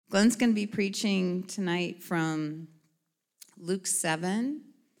Glenn's going to be preaching tonight from Luke 7,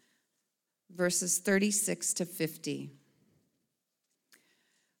 verses 36 to 50.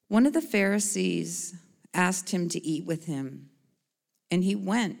 One of the Pharisees asked him to eat with him, and he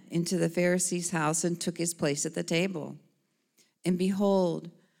went into the Pharisee's house and took his place at the table. And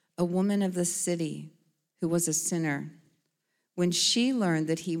behold, a woman of the city who was a sinner, when she learned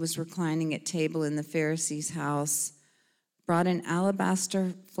that he was reclining at table in the Pharisee's house, brought an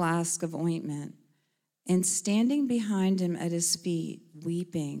alabaster flask of ointment, and standing behind him at his feet,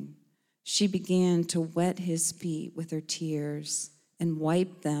 weeping, she began to wet his feet with her tears and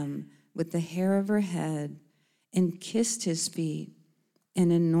wiped them with the hair of her head and kissed his feet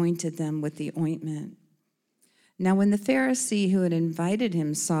and anointed them with the ointment. Now when the Pharisee who had invited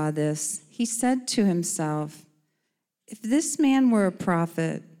him saw this, he said to himself, if this man were a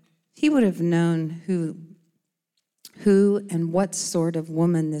prophet, he would have known who and what sort of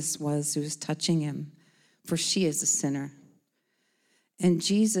woman this was who was touching him, for she is a sinner. And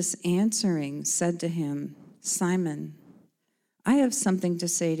Jesus answering said to him, Simon, I have something to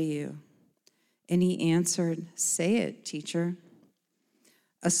say to you. And he answered, say it, teacher.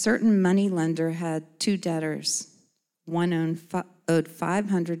 A certain moneylender had two debtors. One owed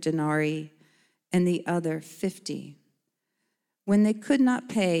 500 denarii and the other 50. When they could not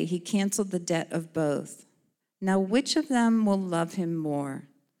pay, he canceled the debt of both. Now, which of them will love him more?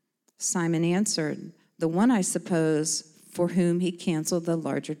 Simon answered, the one, I suppose, for whom he canceled the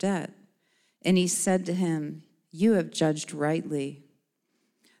larger debt. And he said to him, you have judged rightly.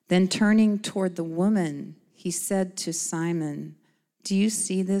 Then turning toward the woman, he said to Simon, do you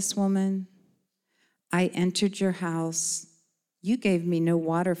see this woman? I entered your house. You gave me no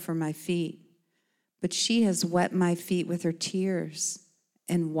water for my feet, but she has wet my feet with her tears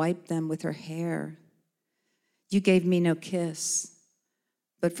and wiped them with her hair. You gave me no kiss,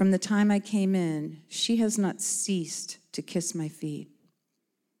 but from the time I came in, she has not ceased to kiss my feet.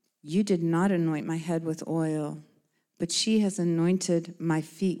 You did not anoint my head with oil, but she has anointed my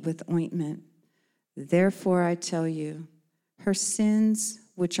feet with ointment. Therefore I tell you, her sins,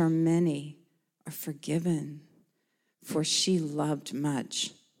 which are many, are forgiven, for she loved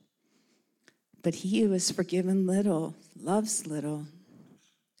much. But he who is forgiven little loves little.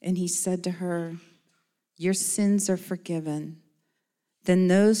 And he said to her, your sins are forgiven. Then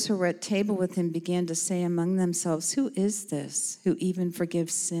those who were at table with him began to say among themselves, who is this who even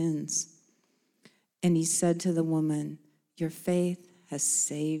forgives sins? And he said to the woman, your faith has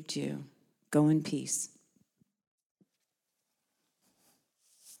saved you. Go in peace.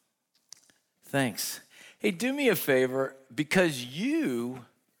 Thanks. Hey, do me a favor, because you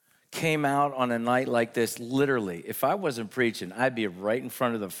came out on a night like this, literally. If I wasn't preaching, I'd be right in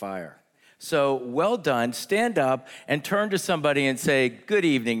front of the fire. So well done. Stand up and turn to somebody and say, good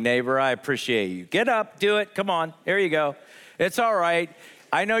evening, neighbor. I appreciate you. Get up, do it. Come on. There you go. It's all right.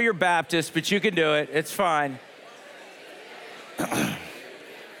 I know you're Baptist, but you can do it. It's fine.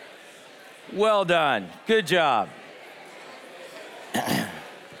 Well done. Good job.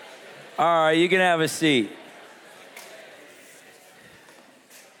 All right, you can have a seat.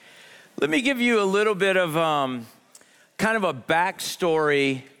 Let me give you a little bit of kind of a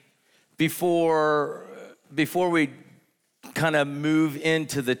backstory before we kind of move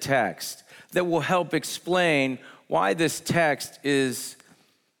into the text that will help explain why this text is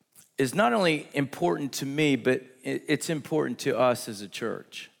not only important to me, but it's important to us as a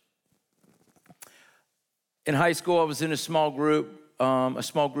church. In high school, I was in a small group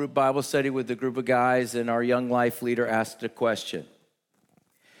Bible study with a group of guys, and our young life leader asked a question.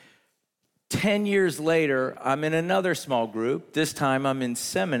 10 years later, I'm in another small group. This time I'm in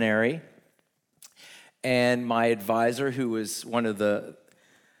seminary. And my advisor, who was one of the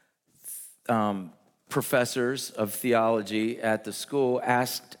professors of theology at the school,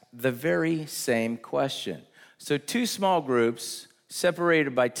 asked the very same question. So two small groups,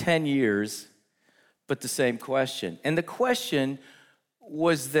 separated by 10 years, but the same question. And the question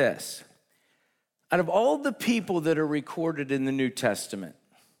was this. Out of all the people that are recorded in the New Testament,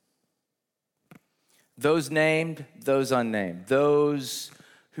 those named, those unnamed, those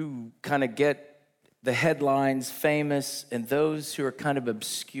who kind of get the headlines, famous, and those who are kind of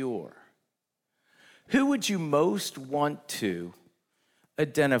obscure, who would you most want to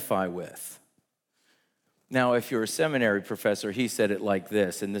identify with? Now, if you're a seminary professor, he said it like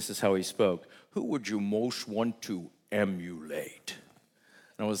this, and this is how he spoke. Who would you most want to emulate?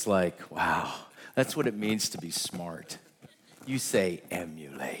 And I was like, wow, that's what it means to be smart. You say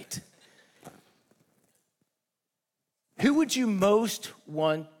emulate. Who would you most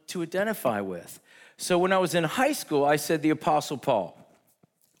want to identify with? So when I was in high school, I said the Apostle Paul.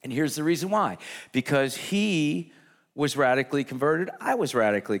 And here's the reason why. Because he was radically converted, I was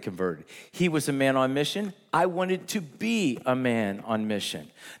radically converted. He was a man on mission, I wanted to be a man on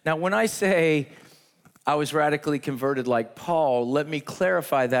mission. Now, when I say I was radically converted like Paul, let me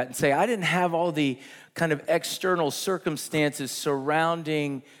clarify that and say I didn't have all the kind of external circumstances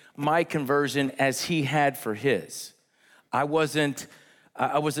surrounding my conversion as he had for his. I wasn't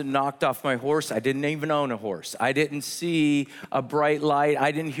knocked off my horse. I didn't even own a horse. I didn't see a bright light.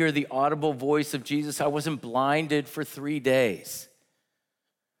 I didn't hear the audible voice of Jesus. I wasn't blinded for 3 days.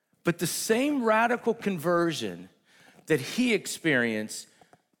 But the same radical conversion that he experienced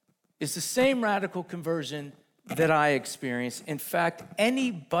is the same radical conversion that I experienced. In fact,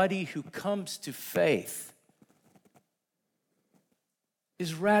 anybody who comes to faith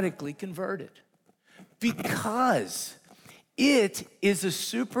is radically converted because it is a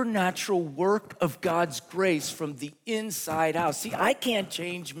supernatural work of God's grace from the inside out. See, I can't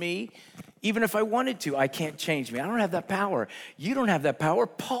change me. Even if I wanted to, I can't change me. I don't have that power. You don't have that power.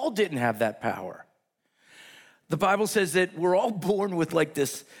 Paul didn't have that power. The Bible says that we're all born with like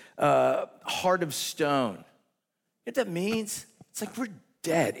this heart of stone. You know what that means? It's like we're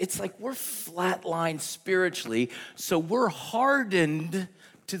dead. It's like we're flatlined spiritually, so we're hardened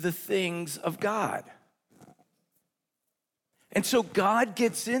to the things of God. And so God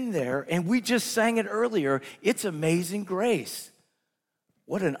gets in there, and we just sang it earlier, it's amazing grace.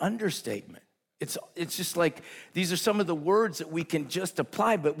 What an understatement. It's just like, these are some of the words that we can just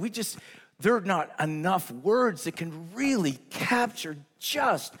apply, but there are not enough words that can really capture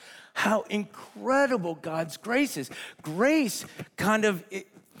just how incredible God's grace is. Grace kind of,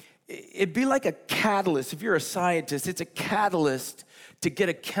 it'd be like a catalyst. If you're a scientist, it's a catalyst to get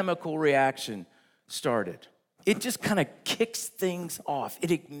a chemical reaction started. It just kind of kicks things off.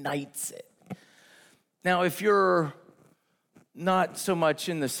 It ignites it. Now, if you're not so much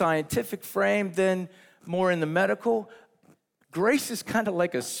in the scientific frame, then more in the medical, grace is kind of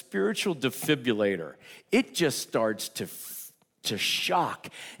like a spiritual defibrillator. It just starts to shock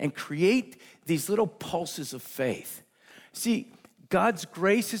and create these little pulses of faith. See, God's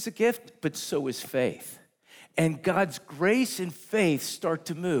grace is a gift, but so is faith. And God's grace and faith start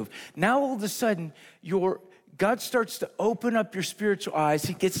to move. Now, all of a sudden, God starts to open up your spiritual eyes.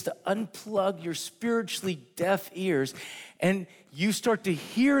 He gets to unplug your spiritually deaf ears, and you start to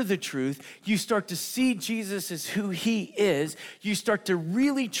hear the truth. You start to see Jesus as who he is. You start to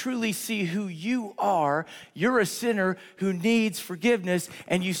really, truly see who you are. You're a sinner who needs forgiveness,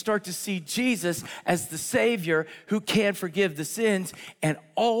 and you start to see Jesus as the Savior who can forgive the sins, and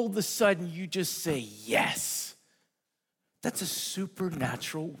all of a sudden you just say, yes. That's a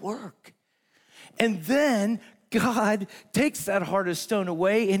supernatural work. And then God takes that heart of stone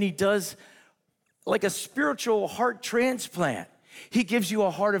away and he does like a spiritual heart transplant. He gives you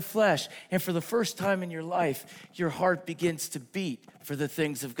a heart of flesh. And for the first time in your life, your heart begins to beat for the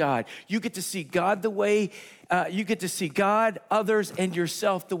things of God. You get to see God you get to see God, others, and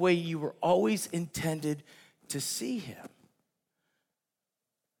yourself the way you were always intended to see him.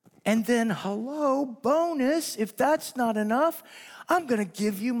 And then, bonus, if that's not enough, I'm gonna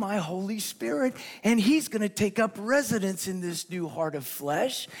give you my Holy Spirit, and he's gonna take up residence in this new heart of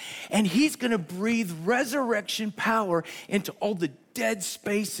flesh, and he's gonna breathe resurrection power into all the dead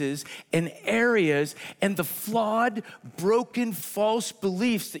spaces and areas and the flawed, broken, false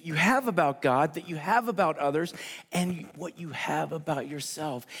beliefs that you have about God, that you have about others, and what you have about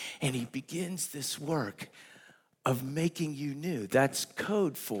yourself. And he begins this work of making you new. That's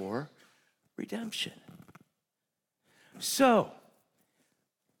code for redemption. So,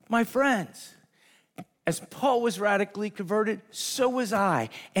 my friends, as Paul was radically converted, so was I.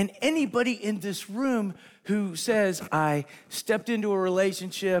 And anybody in this room who says, I stepped into a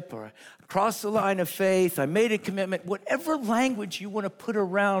relationship or crossed the line of faith, I made a commitment, whatever language you want to put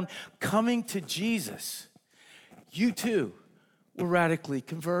around coming to Jesus, you too were radically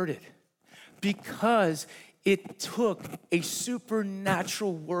converted because it took a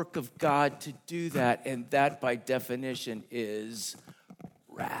supernatural work of God to do that, and that by definition is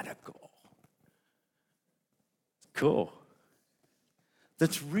radical. Cool.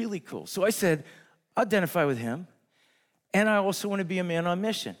 That's really cool. So I said, identify with him, and I also want to be a man on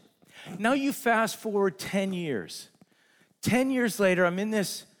mission. Now you fast forward 10 years. 10 years later, I'm in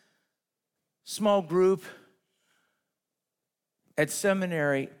this small group at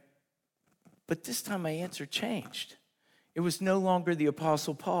seminary, but this time my answer changed. It was no longer the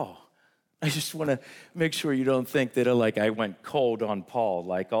Apostle Paul. I just want to make sure you don't think that I went cold on Paul.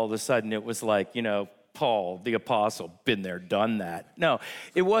 Like all of a sudden it was like, Paul, the apostle, been there, done that. No,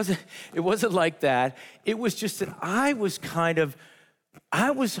 it wasn't like that. It was just that I was kind of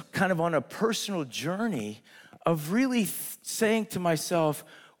I was kind of on a personal journey of really saying to myself,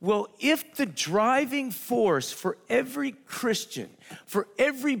 well, if the driving force for every Christian, for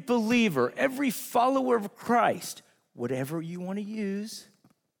every believer, every follower of Christ, whatever you want to use,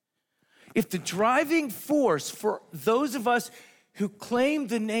 if the driving force for those of us who claim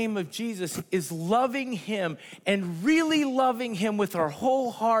the name of Jesus is loving him and really loving him with our whole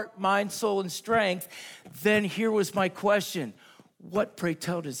heart, mind, soul, and strength, then here was my question. What, pray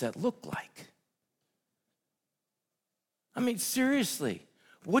tell, does that look like? I mean, seriously,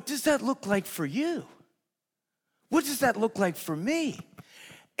 what does that look like for you? What does that look like for me?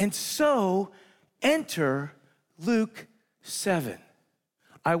 And so, enter Luke 7.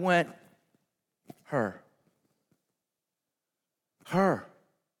 I went, her.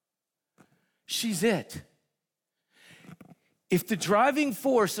 She's it. If the driving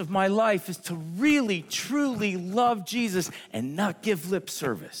force of my life is to really, truly love Jesus and not give lip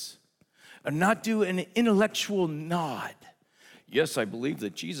service, and not do an intellectual nod, yes, I believe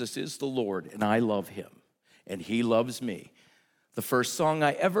that Jesus is the Lord and I love him and he loves me. The first song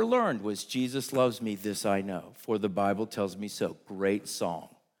I ever learned was Jesus Loves Me, This I Know, for the Bible tells me so. Great song.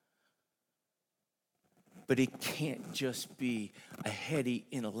 But it can't just be a heady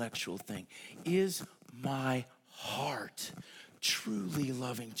intellectual thing. Is my heart truly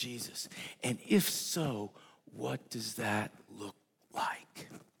loving Jesus? And if so, what does that look like?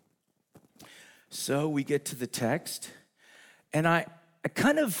 So we get to the text, and I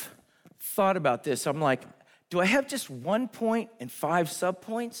kind of thought about this. I'm like, do I have just 1 point and 5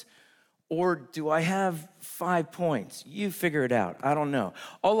 subpoints? Or do I have 5 points? You figure it out. I don't know.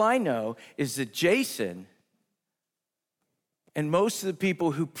 All I know is that Jason and most of the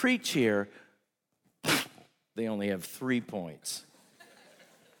people who preach here, they only have 3 points.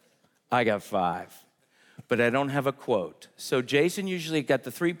 I got 5, but I don't have a quote. So Jason usually got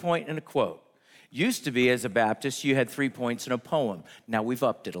the 3 point and a quote. Used to be, as a Baptist, you had 3 points and a poem. Now we've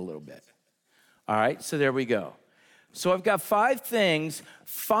upped it a little bit. All right, so there we go. So I've got 5 things,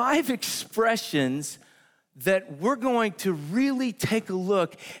 5 expressions that we're going to really take a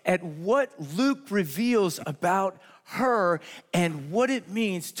look at what Luke reveals about her and what it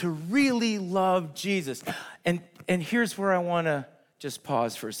means to really love Jesus. And here's where I want to just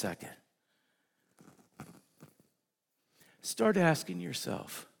pause for a second. Start asking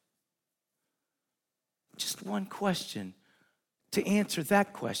yourself just one question to answer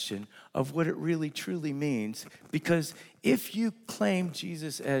that question of what it really truly means. Because if you claim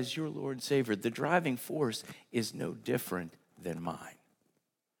Jesus as your Lord and Savior, the driving force is no different than mine.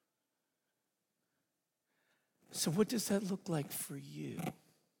 So what does that look like for you?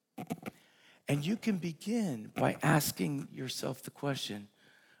 And you can begin by asking yourself the question,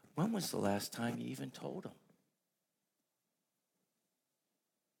 when was the last time you even told him?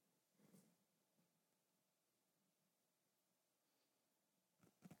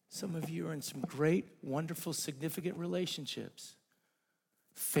 Some of you are in some great, wonderful, significant relationships.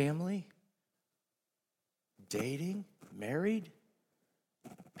 Family, dating, married,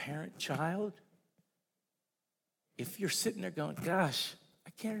 parent, child. If you're sitting there going, gosh,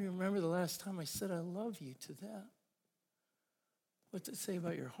 I can't even remember the last time I said I love you to that. What's it say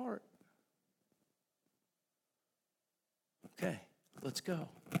about your heart? Okay, let's go.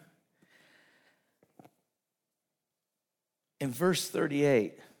 In verse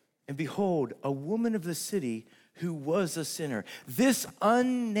 38, and behold, a woman of the city who was a sinner. This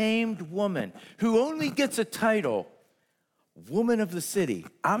unnamed woman who only gets a title, woman of the city.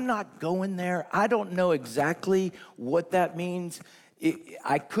 I'm not going there. I don't know exactly what that means.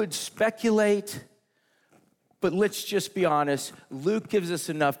 I could speculate, but let's just be honest. Luke gives us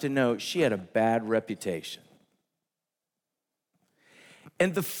enough to know she had a bad reputation.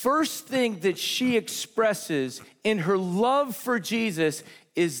 And the first thing that she expresses in her love for Jesus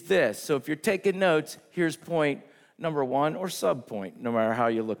is this. So if you're taking notes, here's point number 1 or subpoint, no matter how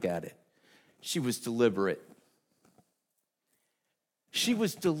you look at it. She was deliberate. She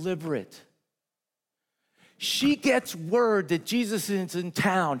was deliberate. She gets word that Jesus is in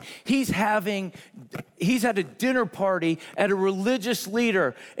town. He's at a dinner party at a religious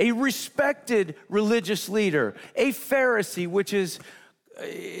leader, a respected religious leader, a Pharisee,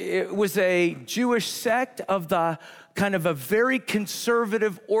 it was a Jewish sect of the kind of a very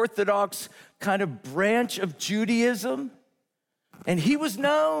conservative, orthodox kind of branch of Judaism. And he was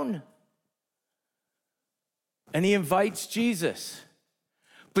known. And he invites Jesus.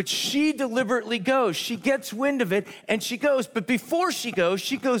 But she deliberately goes. She gets wind of it and she goes. But before she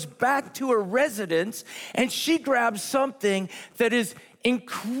goes back to her residence and she grabs something that is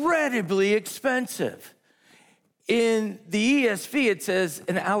incredibly expensive. In the ESV, it says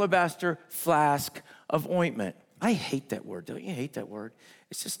an alabaster flask of ointment. I hate that word. Don't you hate that word?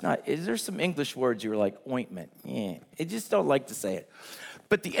 It's just not, is there some English words you're like, ointment? Yeah, I just don't like to say it.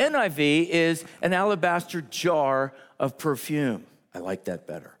 But the NIV is an alabaster jar of perfume. I like that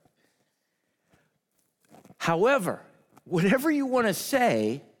better. However, whatever you want to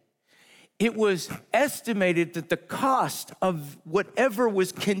say, it was estimated that the cost of whatever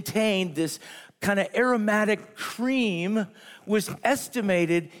was contained, this kind of aromatic cream, was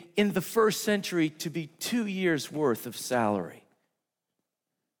estimated in the first century to be 2 years' worth of salary.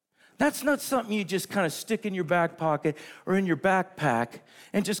 That's not something you just kind of stick in your back pocket or in your backpack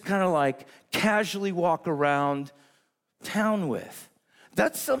and just kind of like casually walk around town with.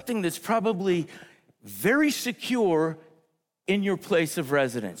 That's something that's probably very secure in your place of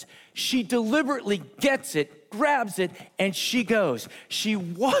residence. She deliberately gets it, grabs it, and she goes. She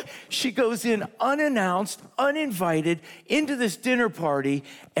goes in unannounced, uninvited, into this dinner party,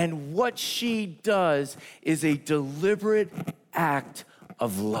 and what she does is a deliberate act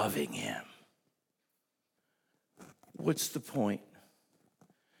of loving him. What's the point?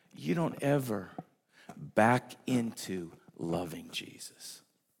 You don't ever back into loving Jesus.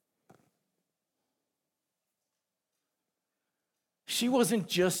 She wasn't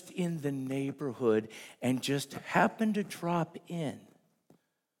just in the neighborhood and just happened to drop in.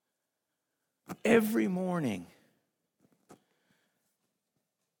 Every morning,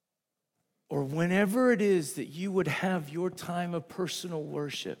 or whenever it is that you would have your time of personal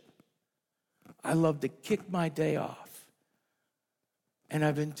worship, I love to kick my day off. And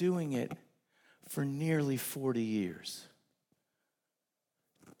I've been doing it for nearly 40 years.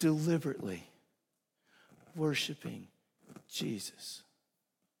 Deliberately worshiping Jesus.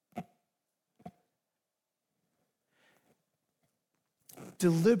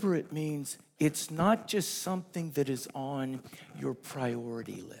 Deliberate means it's not just something that is on your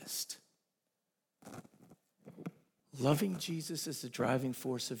priority list. Loving Jesus as the driving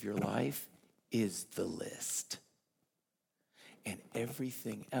force of your life is the list. And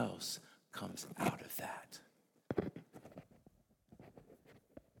everything else comes out of that.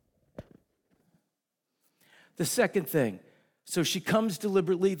 The second thing, so she comes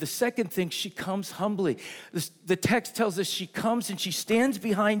deliberately. The second thing, she comes humbly. The text tells us she comes and she stands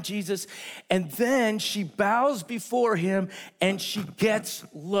behind Jesus, and then she bows before him and she gets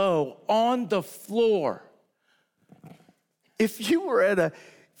low on the floor. If you were at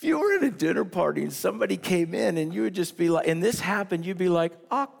a dinner party and somebody came in and you would just be like, and this happened, you'd be like,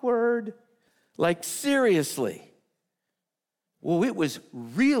 awkward. Like, seriously. Well, it was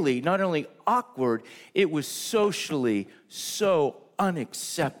really not only awkward, it was socially so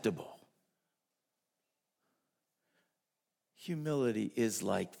unacceptable. Humility is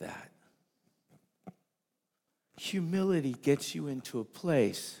like that. Humility gets you into a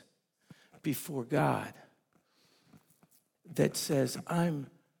place before God that says, I'm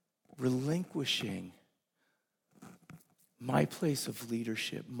relinquishing my place of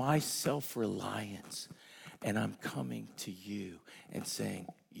leadership, my self-reliance, and I'm coming to you and saying,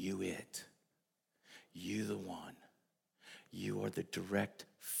 you it. You the one. You are the direct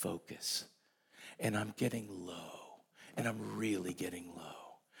focus. And I'm getting low. And I'm really getting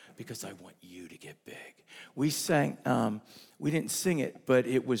low because I want you to get big. We sang, we didn't sing it, but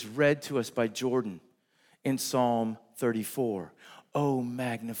it was read to us by Jordan in Psalm 34. Oh,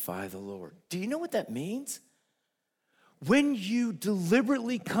 magnify the Lord. Do you know what that means? When you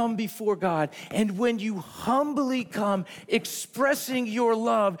deliberately come before God and when you humbly come expressing your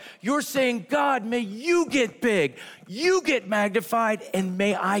love, you're saying, God, may you get big, you get magnified, and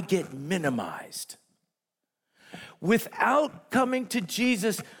may I get minimized. Without coming to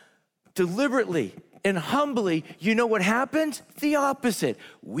Jesus deliberately and humbly, you know what happens? The opposite.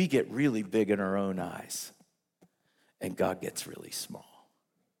 We get really big in our own eyes, and God gets really small.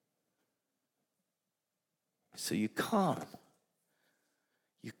 So you come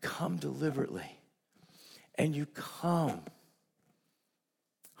deliberately, and you come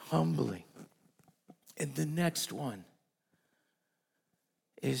humbly. And the next one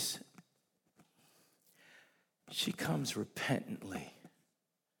is she comes repentantly.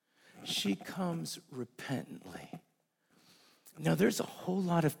 She comes repentantly. Now, there's a whole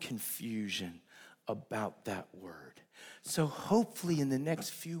lot of confusion about that word. So hopefully in the next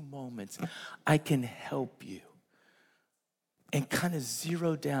few moments, I can help you and kind of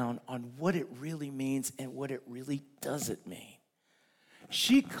zero down on what it really means and what it really doesn't mean.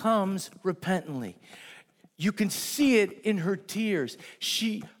 She comes repentantly. You can see it in her tears.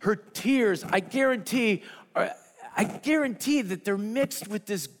 Her tears, I guarantee that they're mixed with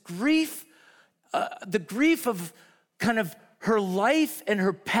this grief the grief of kind of her life and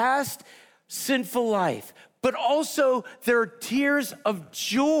her past sinful life. But also there are tears of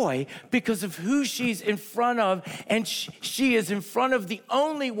joy because of who she's in front of. And she is in front of the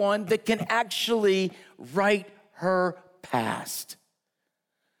only one that can actually right her past.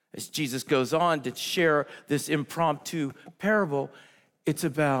 As Jesus goes on to share this impromptu parable, it's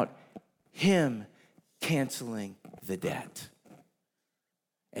about him canceling the debt.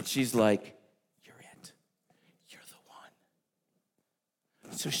 And she's like, you're it. You're the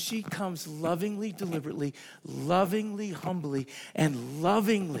one. So she comes lovingly, deliberately, lovingly, humbly, and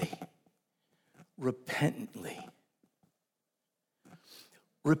lovingly, repentantly.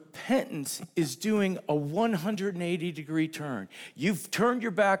 Repentance is doing a 180-degree turn. You've turned your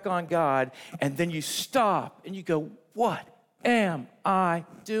back on God, and then you stop, and you go, what am I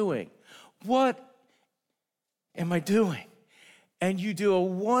doing? What am I doing? And you do a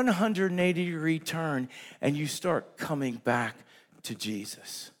 180-degree turn, and you start coming back to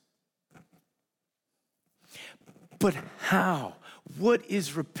Jesus. But how? What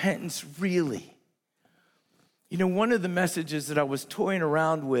is repentance really? You know, one of the messages that I was toying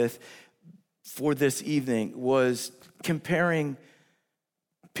around with for this evening was comparing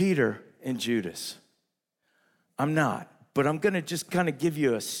Peter and Judas. I'm not, but I'm going to just kind of give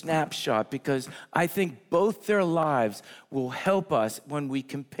you a snapshot because I think both their lives will help us when we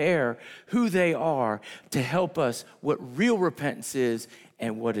compare who they are to help us what real repentance is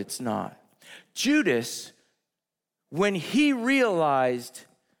and what it's not. Judas, when he realized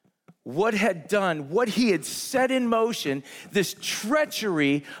what he had set in motion, this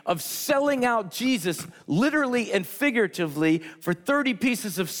treachery of selling out Jesus literally and figuratively for 30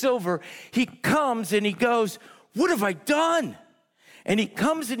 pieces of silver, he comes and he goes, what have I done? And he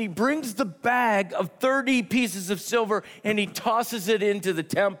comes and he brings the bag of 30 pieces of silver and he tosses it into the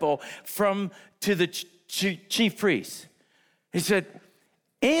temple to the chief priests. He said,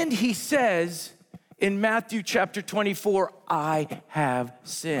 and he says, in Matthew chapter 24, I have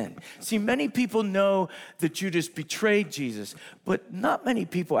sinned. See, many people know that Judas betrayed Jesus, but not many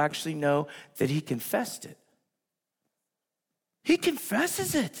people actually know that he confessed it. He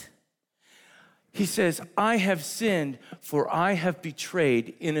confesses it. He says, I have sinned, for I have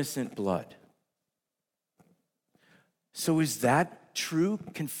betrayed innocent blood. So is that true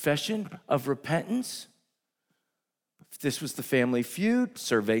confession of repentance? If this was the Family Feud,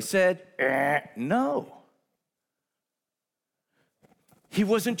 survey said, no. He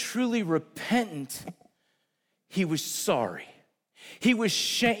wasn't truly repentant. He was sorry. He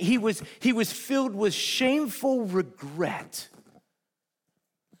was filled with shameful regret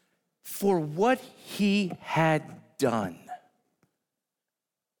for what he had done.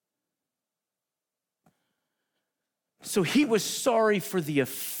 So he was sorry for the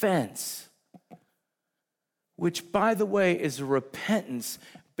offense, which, by the way, is a repentance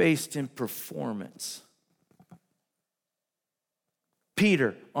based in performance.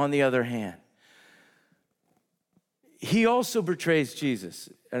 Peter, on the other hand, he also betrays Jesus.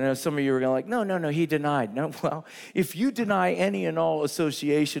 I know some of you are going no, he denied. No, well, if you deny any and all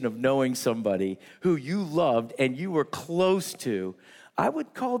association of knowing somebody who you loved and you were close to, I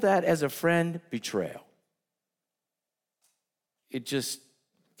would call that as a friend betrayal. It just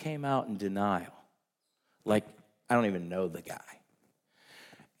came out in denial. Like, I don't even know the guy.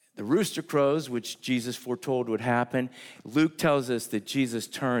 The rooster crows, which Jesus foretold would happen. Luke tells us that Jesus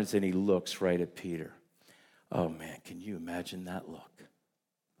turns and he looks right at Peter. Oh man, can you imagine that look?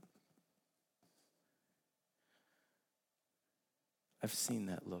 I've seen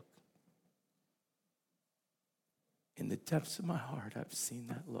that look. In the depths of my heart, I've seen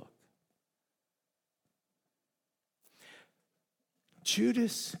that look.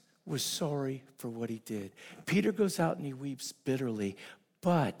 Judas was sorry for what he did. Peter goes out and he weeps bitterly,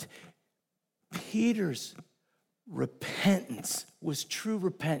 but Peter's repentance was true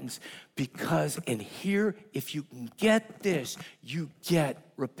repentance because, and here, if you can get this, you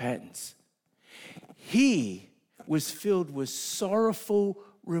get repentance. He was filled with sorrowful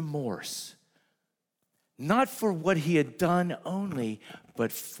remorse, not for what he had done only,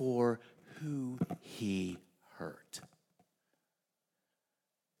 but for who he hurt.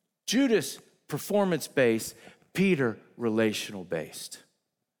 Judas, performance-based. Peter, relational-based.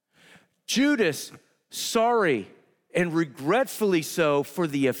 Judas, sorry and regretfully so for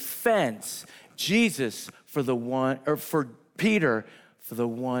the offense. Jesus, for Peter, for the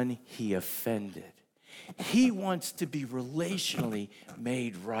one he offended. He wants to be relationally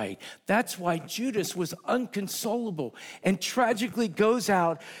made right. That's why Judas was inconsolable and tragically goes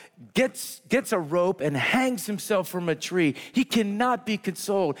out, gets a rope and hangs himself from a tree. He cannot be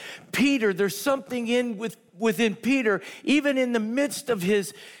consoled. Peter, there's something within Peter, even in the midst of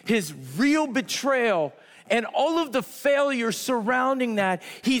his real betrayal and all of the failure surrounding that,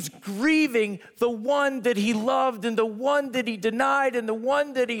 he's grieving the one that he loved and the one that he denied and the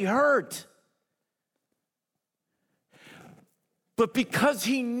one that he hurt. But because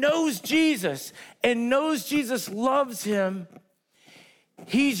he knows Jesus and knows Jesus loves him,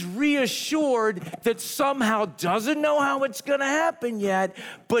 he's reassured that somehow, doesn't know how it's going to happen yet,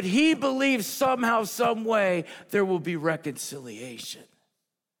 but he believes somehow, some way, there will be reconciliation.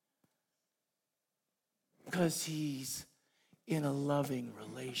 Because he's in a loving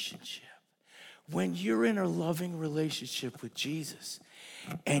relationship. When you're in a loving relationship with Jesus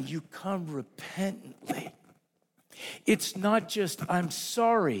and you come repentantly, it's not just, I'm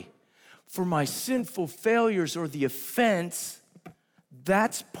sorry for my sinful failures or the offense.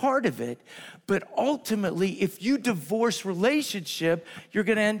 That's part of it. But ultimately, if you divorce relationship, you're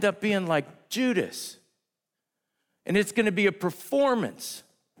going to end up being like Judas. And it's going to be a performance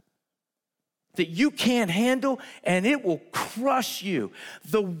that you can't handle, and it will crush you.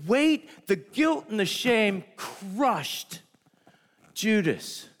 The weight, the guilt, and the shame crushed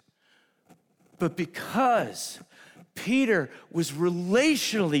Judas. But because Peter was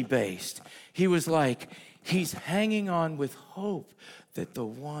relationally based, he was like, he's hanging on with hope that the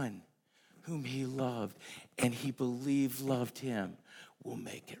one whom he loved and he believed loved him will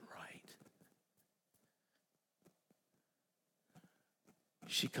make it right.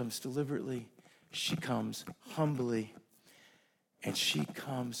 She comes deliberately, she comes humbly, and she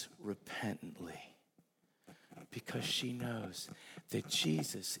comes repentantly because she knows that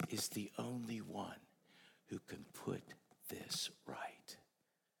Jesus is the only one who can put this right.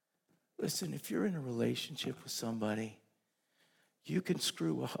 Listen, if you're in a relationship with somebody, you can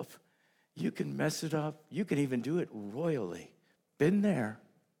screw up, you can mess it up, you can even do it royally. Been there.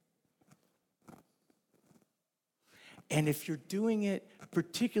 And if you're doing it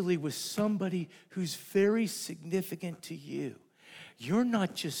particularly with somebody who's very significant to you, you're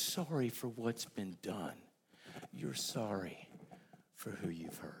not just sorry for what's been done, you're sorry for who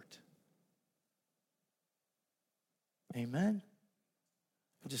you've hurt. Amen?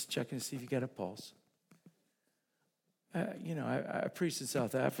 I'm just checking to see if you got a pulse. I preached in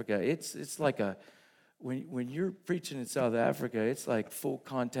South Africa. It's like when you're preaching in South Africa, it's like full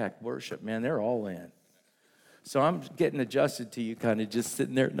contact worship, man. They're all in. So I'm getting adjusted to you kind of just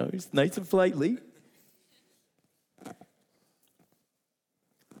sitting there nice and politely.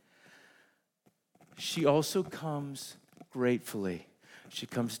 She also comes gratefully. She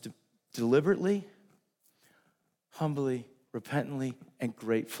comes deliberately, humbly, repentantly, and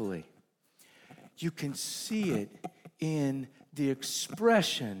gratefully. You can see it in the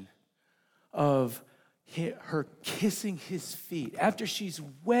expression of her kissing his feet. After she's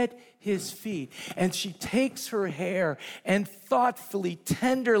wet his feet, and she takes her hair and thoughtfully,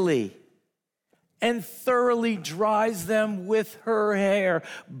 tenderly, and thoroughly dries them with her hair.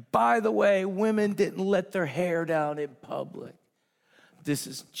 By the way, women didn't let their hair down in public. This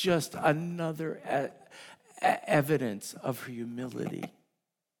is just another evidence of her humility.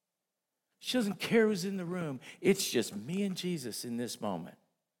 She doesn't care who's in the room. It's just me and Jesus in this moment.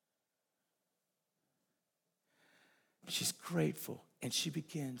 She's grateful, and she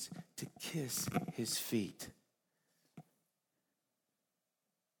begins to kiss his feet.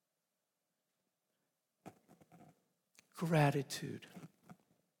 Gratitude.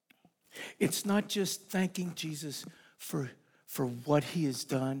 It's not just thanking Jesus for what he has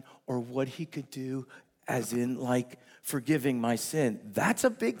done or what he could do, as in like forgiving my sin. That's a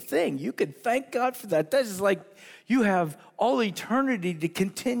big thing. You can thank God for that. That is like you have all eternity to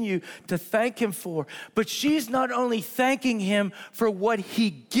continue to thank him for. But she's not only thanking him for what he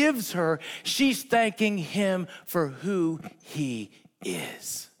gives her, she's thanking him for who he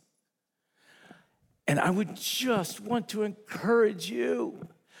is. And I would just want to encourage you,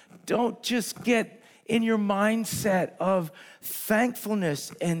 don't just get in your mindset of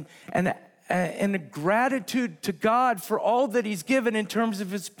thankfulness and a gratitude to God for all that he's given in terms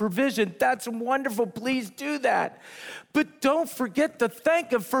of his provision. That's wonderful. Please do that. But don't forget to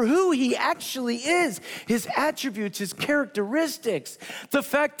thank him for who he actually is, his attributes, his characteristics, the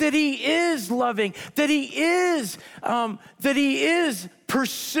fact that he is loving, that he is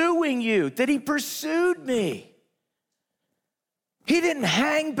pursuing you, that he pursued me. He didn't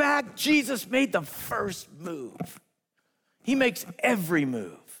hang back. Jesus made the first move. He makes every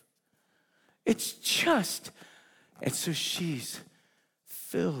move. It's just, and so she's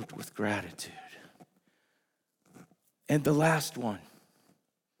filled with gratitude. And the last one,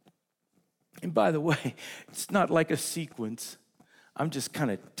 and by the way, it's not like a sequence. I'm just kind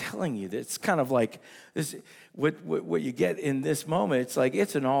of telling you that it's kind of like this. What you get in this moment, it's like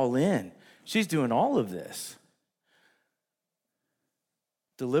it's an all-in. She's doing all of this.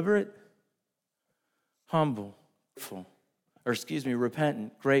 Deliberate, humble,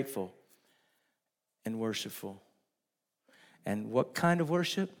 repentant, grateful, and worshipful. And what kind of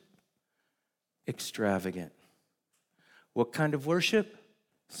worship? Extravagant. What kind of worship?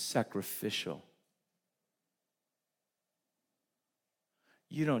 Sacrificial.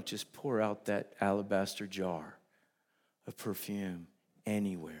 You don't just pour out that alabaster jar of perfume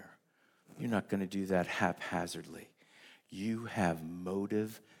anywhere. You're not going to do that haphazardly. You have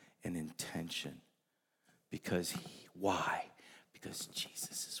motive and intention. Why? Because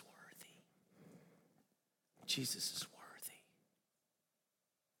Jesus is worthy. Jesus is worthy.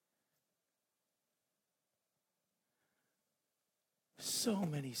 So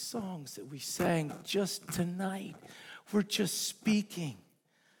many songs that we sang just tonight were just speaking.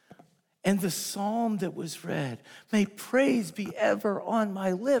 And the psalm that was read, may praise be ever on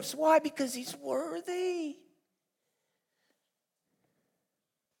my lips. Why? Because he's worthy.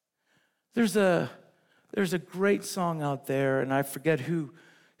 There's a great song out there, and I forget who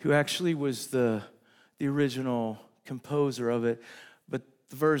actually was the original composer of it, but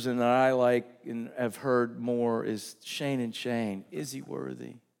the version that I like and have heard more is Shane and Shane. Is he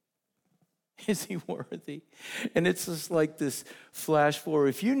worthy? Is he worthy? And it's just like this flash forward.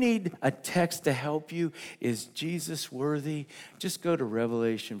 If you need a text to help you, is Jesus worthy? Just go to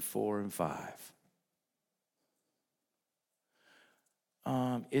Revelation 4 and 5.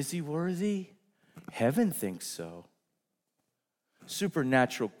 Is he worthy? Heaven thinks so.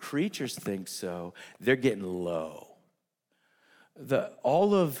 Supernatural creatures think so. They're getting low.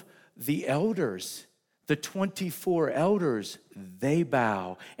 All of the elders, the 24 elders, they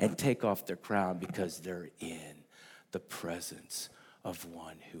bow and take off their crown because they're in the presence of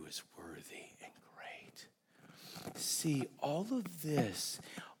one who is worthy and great. See, all of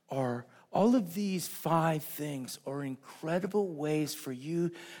these 5 things are incredible ways for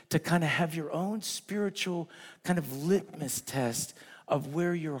you to kind of have your own spiritual kind of litmus test of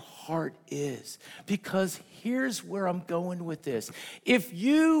where your heart is. Because here's where I'm going with this. If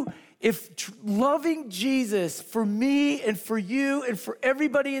loving Jesus for me and for you and for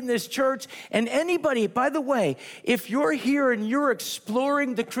everybody in this church and anybody, by the way, if you're here and you're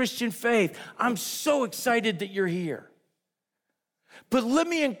exploring the Christian faith, I'm so excited that you're here. But let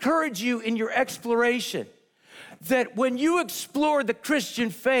me encourage you in your exploration that when you explore the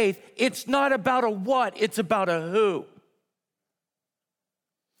Christian faith, it's not about a what, it's about a who.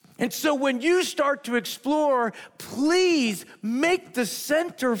 And so when you start to explore, please make the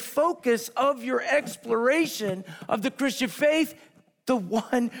center focus of your exploration of the Christian faith the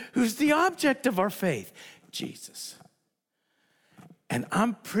one who's the object of our faith, Jesus. And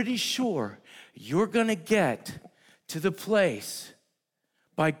I'm pretty sure you're going to get to the place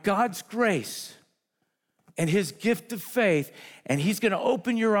by God's grace and his gift of faith, and he's going to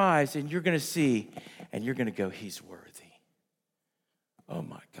open your eyes and you're going to see and you're going to go, he's worthy. Oh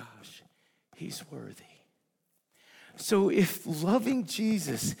my gosh, he's worthy. So if loving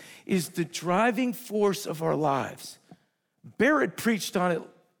Jesus is the driving force of our lives, Barrett preached on it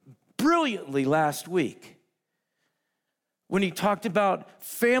brilliantly last week when he talked about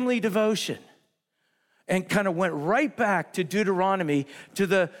family devotion and kind of went right back to Deuteronomy, to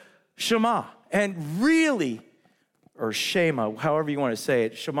the Shema, and really, or Shema, however you want to say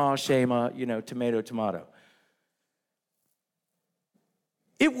it, Shema, tomato, tomato.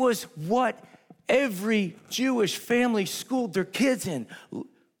 It was what every Jewish family schooled their kids in.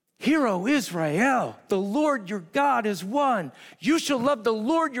 Hear, O Israel, the Lord your God is one. You shall love the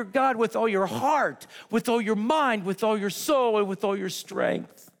Lord your God with all your heart, with all your mind, with all your soul, and with all your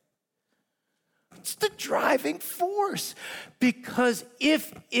strength. It's the driving force. Because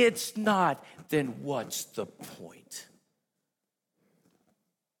if it's not, then what's the point?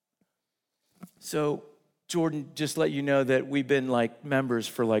 So, Jordan, just let you know that we've been like members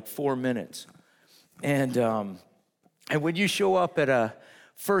for like 4 minutes. And when you show up at a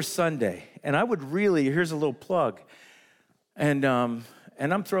First Sunday, and I would really, here's a little plug, and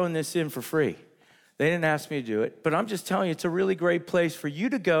I'm throwing this in for free. They didn't ask me to do it, but I'm just telling you, it's a really great place for you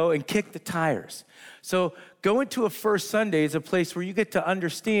to go and kick the tires. So going to a First Sunday is a place where you get to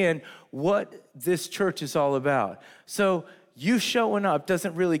understand what this church is all about. So you showing up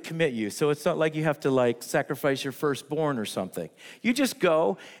doesn't really commit you. So it's not like you have to like sacrifice your firstborn or something. You just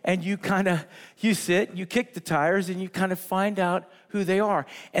go and you sit, you kick the tires, and you kind of find out who they are.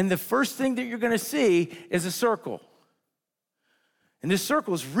 And the first thing that you're going to see is a circle. And this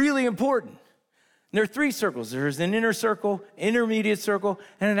circle is really important. And there are 3 circles. There's an inner circle, intermediate circle,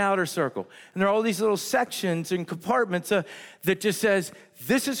 and an outer circle. And there are all these little sections and compartments that just says,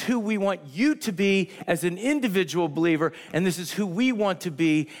 this is who we want you to be as an individual believer, and this is who we want to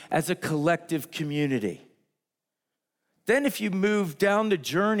be as a collective community. Then if you move down the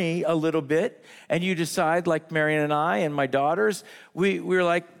journey a little bit and you decide, like Marion and I and my daughters, we're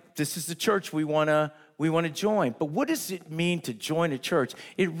like, this is the church we want to join. But what does it mean to join a church?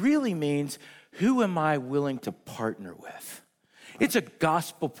 It really means, who am I willing to partner with? It's a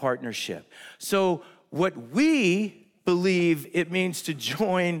gospel partnership. So what we believe it means to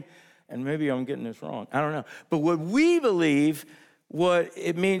join, and maybe I'm getting this wrong, I don't know. But what we believe what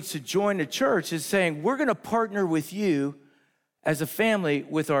it means to join a church is saying, we're going to partner with you as a family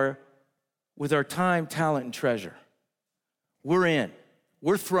with our time, talent, and treasure. We're in.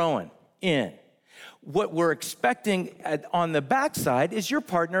 We're throwing in. What we're expecting on the backside is you're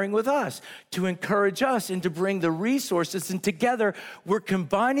partnering with us to encourage us and to bring the resources. And together, we're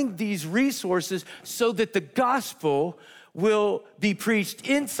combining these resources so that the gospel will be preached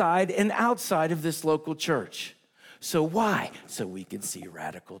inside and outside of this local church. So why? So we can see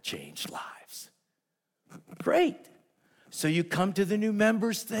radical changed lives. Great. So you come to the new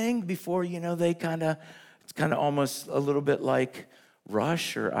members thing before, it's kind of almost a little bit like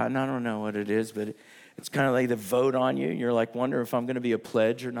Rush, or I don't know what it is, but it's kind of like the vote on you. You're like, wonder if I'm going to be a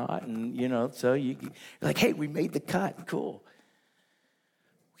pledge or not. And, so you're like, hey, we made the cut. Cool.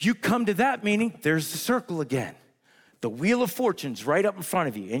 You come to that meeting, there's the circle again. The Wheel of Fortune's right up in front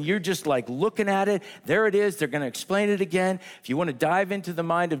of you. And you're just like looking at it. There it is. They're going to explain it again. If you want to dive into the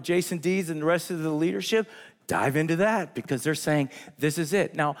mind of Jason Dees and the rest of the leadership, dive into that, because they're saying this is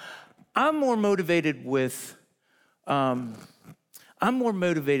it. Now, I'm more motivated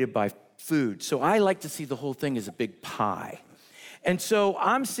by food. So I like to see the whole thing as a big pie. And so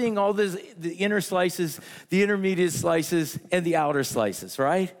I'm seeing all this, the inner slices, the intermediate slices, and the outer slices,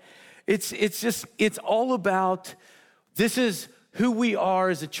 right? It's all about, this is who we are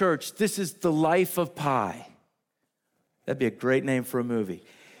as a church. This is the life of pie. That'd be a great name for a movie.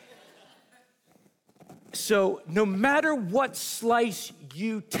 So no matter what slice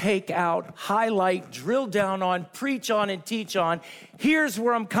you take out, highlight, drill down on, preach on, and teach on, here's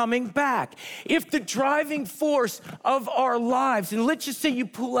where I'm coming back. If the driving force of our lives, and let's just say you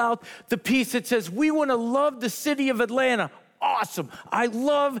pull out the piece that says, we want to love the city of Atlanta. Awesome. I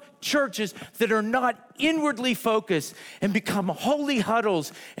love churches that are not inwardly focused and become holy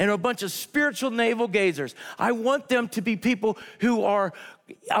huddles and a bunch of spiritual navel gazers. I want them to be people who are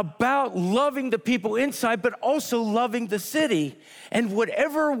about loving the people inside, but also loving the city. And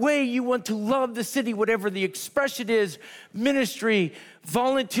whatever way you want to love the city, whatever the expression is, ministry,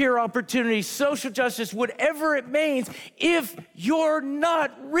 volunteer opportunity, social justice, whatever it means, if you're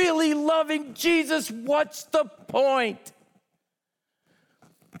not really loving Jesus, what's the point?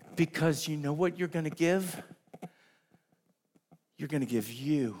 Because you know what you're going to give? You're going to give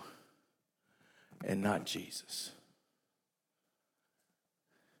you and not Jesus.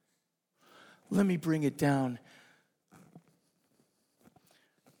 Let me bring it down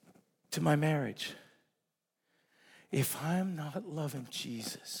to my marriage. If I'm not loving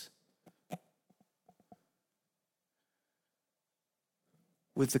Jesus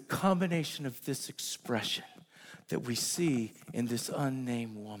with the combination of this expression that we see in this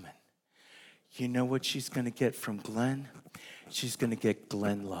unnamed woman, you know what she's going to get from Glenn? She's going to get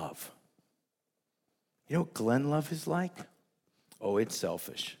Glenn love. You know what Glenn love is like? Oh, it's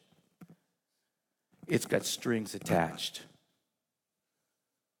selfish. It's got strings attached.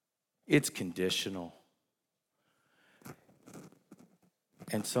 It's conditional.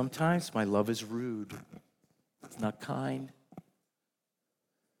 And sometimes my love is rude. It's not kind.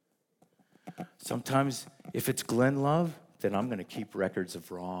 Sometimes if it's Glenn love, then I'm going to keep records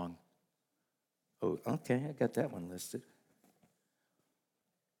of wrong. Oh, okay, I got that one listed.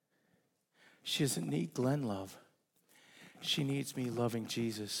 She doesn't need Glenn love. She needs me loving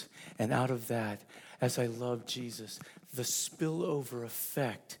Jesus. And out of that, as I love Jesus, the spillover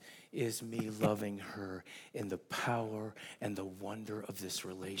effect is me loving her in the power and the wonder of this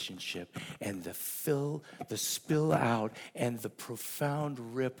relationship. And the spill out and the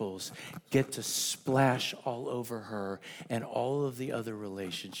profound ripples get to splash all over her and all of the other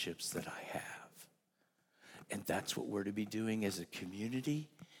relationships that I have. And that's what we're to be doing as a community,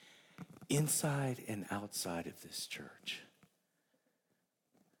 inside and outside of this church.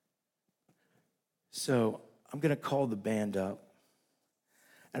 So I'm going to call the band up,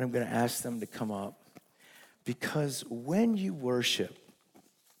 and I'm going to ask them to come up, because when you worship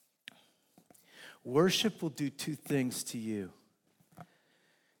will do two things to you.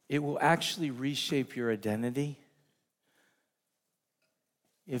 It will actually reshape your identity.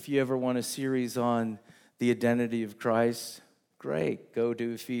 If you ever want a series on the identity of Christ, great, go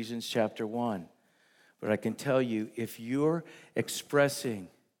to Ephesians chapter 1. But I can tell you, if you're expressing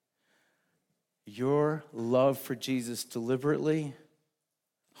your love for Jesus deliberately,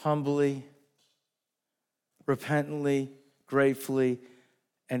 humbly, repentantly, gratefully,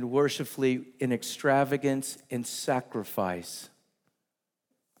 and worshipfully in extravagance and sacrifice,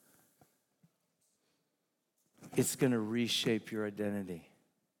 it's going to reshape your identity.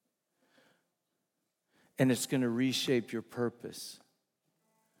 And it's going to reshape your purpose.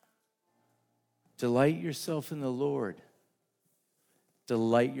 Delight yourself in the Lord.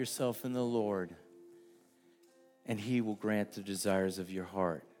 Delight yourself in the Lord, and He will grant the desires of your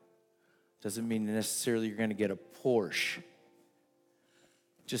heart. Doesn't mean necessarily you're going to get a Porsche.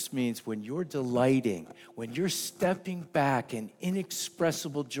 Just means when you're delighting, when you're stepping back in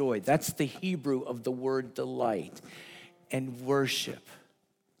inexpressible joy, that's the Hebrew of the word delight, and worship,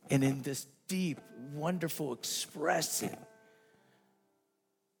 and in this deep, wonderful expressing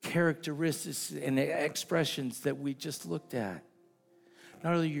characteristics and expressions that we just looked at.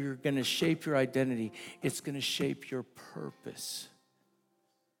 Not only you're going to shape your identity, it's going to shape your purpose.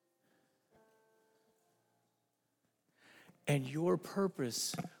 And your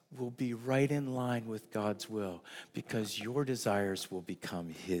purpose will be right in line with God's will, because your desires will become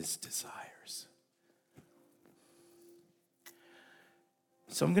His desires.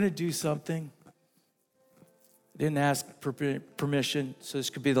 So I'm going to do something. I didn't ask permission, so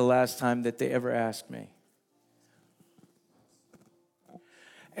this could be the last time that they ever ask me.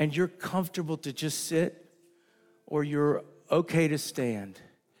 And you're comfortable to just sit, or you're okay to stand.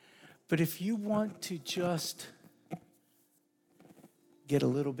 But if you want to just get a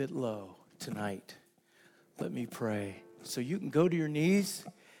little bit low tonight, let me pray. So you can go to your knees.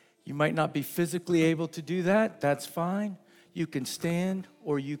 You might not be physically able to do that. That's fine. You can stand,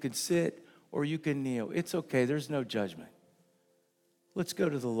 or you can sit, or you can kneel. It's okay. There's no judgment. Let's go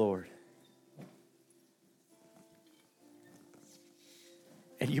to the Lord.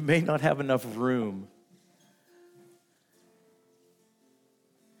 And you may not have enough room.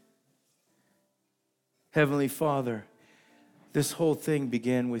 Heavenly Father, this whole thing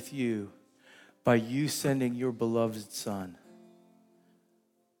began with you, by you sending your beloved Son.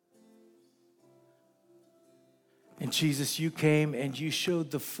 And Jesus, you came and you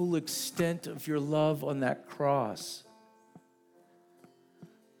showed the full extent of your love on that cross.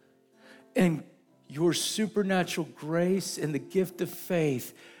 And your supernatural grace and the gift of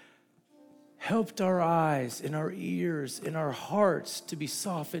faith helped our eyes and our ears and our hearts to be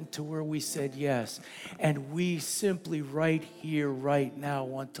softened to where we said yes. And we simply right here, right now,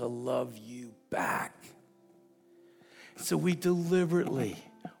 want to love you back. So we deliberately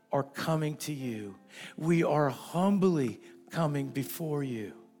are coming to you. We are humbly coming before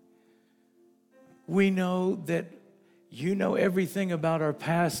you. We know that you know everything about our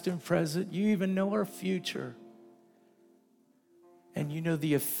past and present. You even know our future. And you know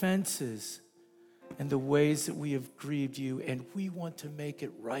the offenses and the ways that we have grieved you, and we want to make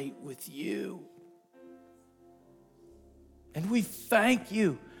it right with you. And we thank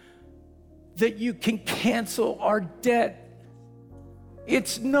you that you can cancel our debt.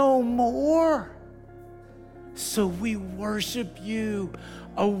 It's no more. So we worship you,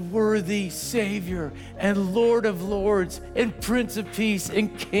 a worthy Savior and Lord of Lords and Prince of Peace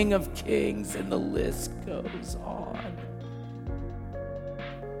and King of Kings, and the list goes on.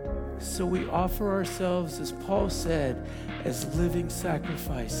 So we offer ourselves, as Paul said, as living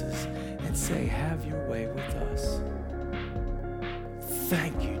sacrifices, and say, have your way with us.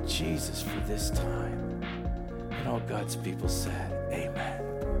 Thank you, Jesus, for this time. And all God's people said, amen.